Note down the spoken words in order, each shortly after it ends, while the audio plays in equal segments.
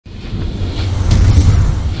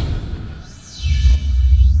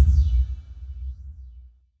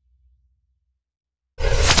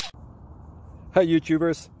Hi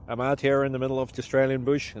YouTubers, I'm out here in the middle of the Australian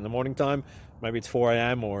bush in the morning time. Maybe it's 4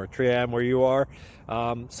 a.m. or 3 a.m. where you are.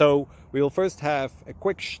 So we'll first have a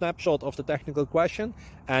quick snapshot of the technical question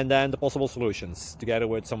and then the possible solutions, together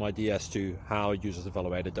with some ideas to how users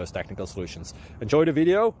evaluated those technical solutions. Enjoy the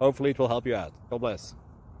video, hopefully it will help you out. God bless.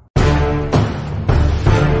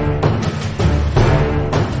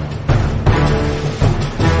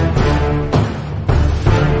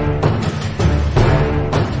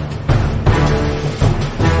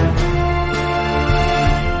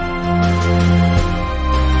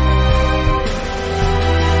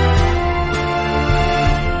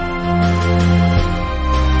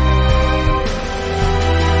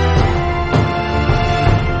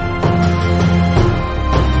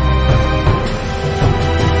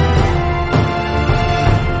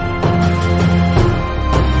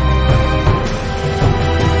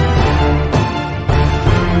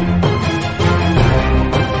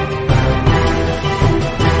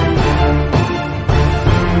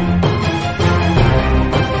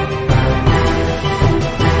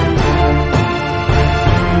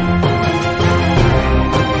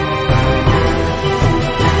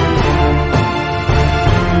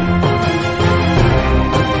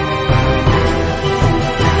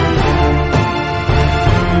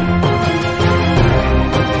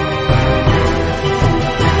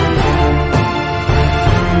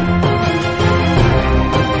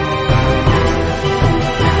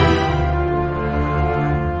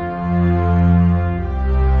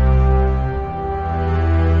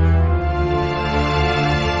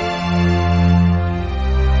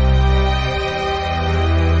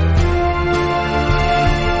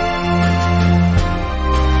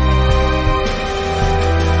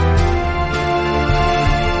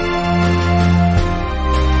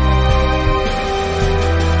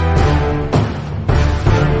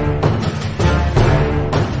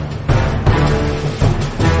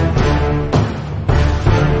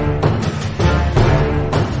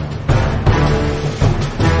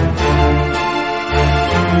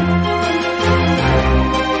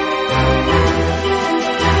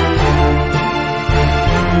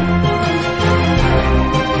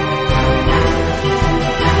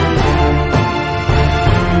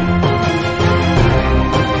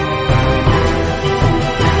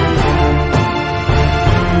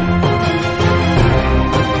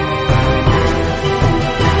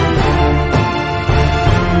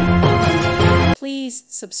 Please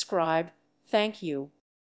subscribe. Thank you.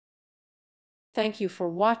 Thank you for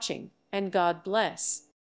watching, and God bless.